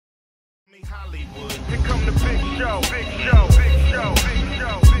Hollywood. Here come the big show, big show, big show, big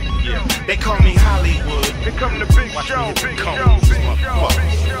show, big show. Yeah, they call me Hollywood. Here come the big show, big show, big show,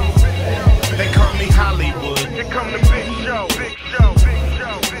 big show. They call me Hollywood. Here come the big show, big show, big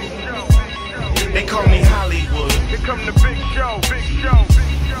show, big show, big show. They call me Hollywood. Here come the big show, big show,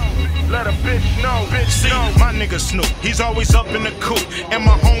 big show. Let a bitch know, bitch know. My nigga Snoop, he's always up in the coop. And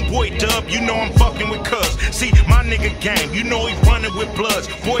my homeboy Dub, you know I'm fucking with Cuz. See, my nigga Game, you know he running with Bloods.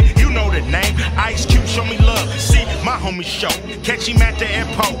 Boy, you know the name, Ice Cube, show me love. See, my homie Show, catch him at the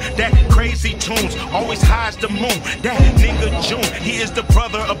airport. That crazy tunes, always hides the moon. That nigga June, he is the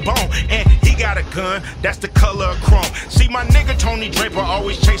brother of Bone. And he got a gun, that's the color of chrome. See, my nigga Tony Draper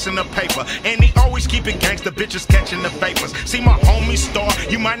always chasing the paper. And he always keep it gangsta, bitches catching the vapors. See, my homie Star,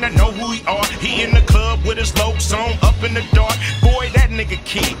 you might not know who he are. He in the club with his low song up in the dark. Boy, that nigga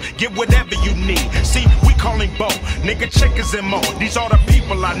key, get whatever you need. See, we call him Bo, nigga checkers and more. These are the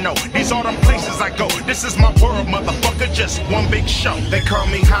people I know, these are the places I go. This is my world, motherfucker, just one big show. They call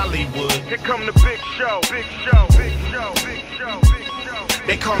me Hollywood. Here come the big show, big show, big show, big show, big show.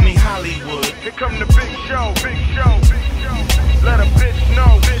 They call me Hollywood. Here come the big show, big show, big show. Let a bitch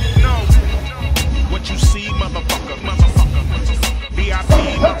know, bitch know. What you see, motherfucker, motherfucker, motherfucker. VIP,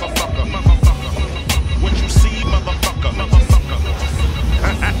 motherfucker, motherfucker. What you see, motherfucker, motherfucker.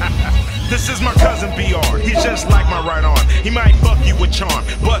 This is my cousin BR, he's just like my right arm. He might fuck you with charm,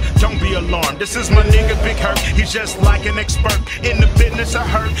 but don't be alarmed. This is my nigga Big Hurt, he's just like an expert in the business I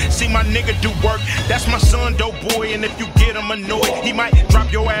heard. See my nigga do work, that's my son Dope Boy. And if you get him annoyed, he might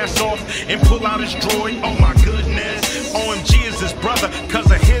drop your ass off and pull out his droid. Oh my goodness, OMG is his brother. Cause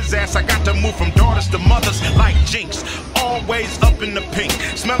of his ass I got to move from daughters to mothers like Jinx. Always up in the pink,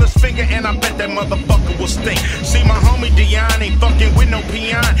 smell his finger and I bet that motherfucker will stink. See my homie Dion ain't fucking with no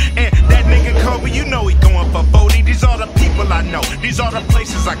peon. And that nigga Kobe, you know he going for 40. These are the people I know, these are the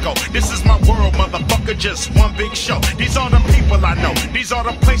places I go. This is my world, motherfucker, just one big show. These are the people I know, these are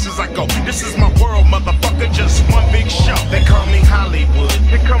the places I go. This is my world, motherfucker, just one big show. They call me Hollywood.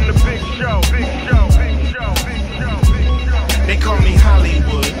 Here come the big show, big show, big show, big show, big show. They call me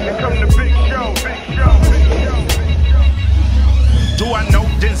Hollywood. Here come the big show, big show, big show. Do I know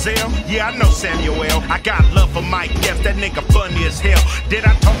Denzel? Yeah, I know Samuel. I got love for Mike F, that nigga funny as hell. Did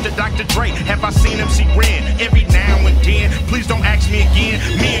I talk to Dr. Dre? Have I seen him see Ren? Every now and then, please don't ask me again.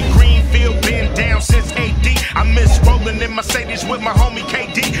 Me and Greenfield been down since AD. I miss rolling in Mercedes with my homie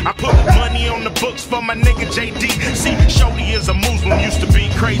KD. I put money on the books for my nigga JD. See, Shorty is a Muslim, used to be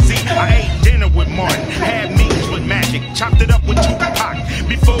crazy. I ate dinner with Martin, had meetings with Magic, chopped it up with Tupac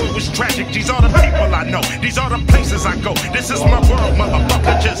before it was tragic. These are the people I know, these are the places I go. This is my world,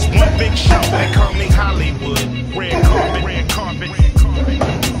 motherfucker, just one big show. They call me Hollywood. Red carpet, red carpet, red carpet.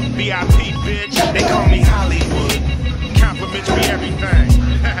 VIP, bitch. They call me Hollywood. Compliments me everything.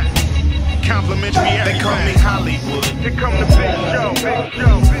 Compliments me everything. They call me Hollywood. Here come the big show, big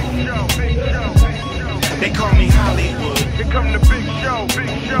show, big show, big show, big show. They call me Hollywood. Here come the big show, big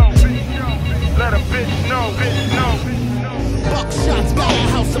show, big show. Let a bitch know, bitch know, bitch know. Buckshots got a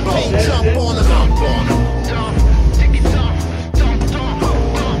house of pain, jump on them. Jump on them.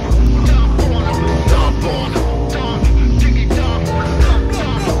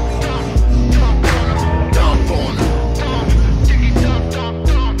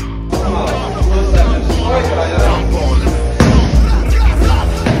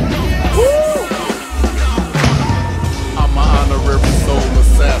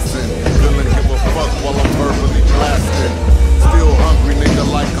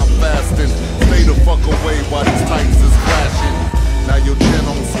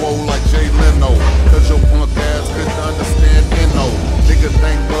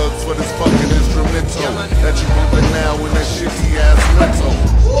 That you bumpin' now in that shitty ass rental.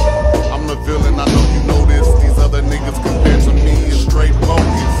 I'm the villain, I know you know this. These other niggas compared to me is straight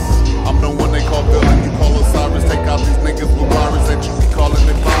bogus. I'm the one they call villain, you call Osiris. Take out these niggas with virus that you be calling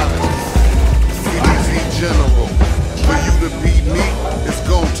it violence. CDG General.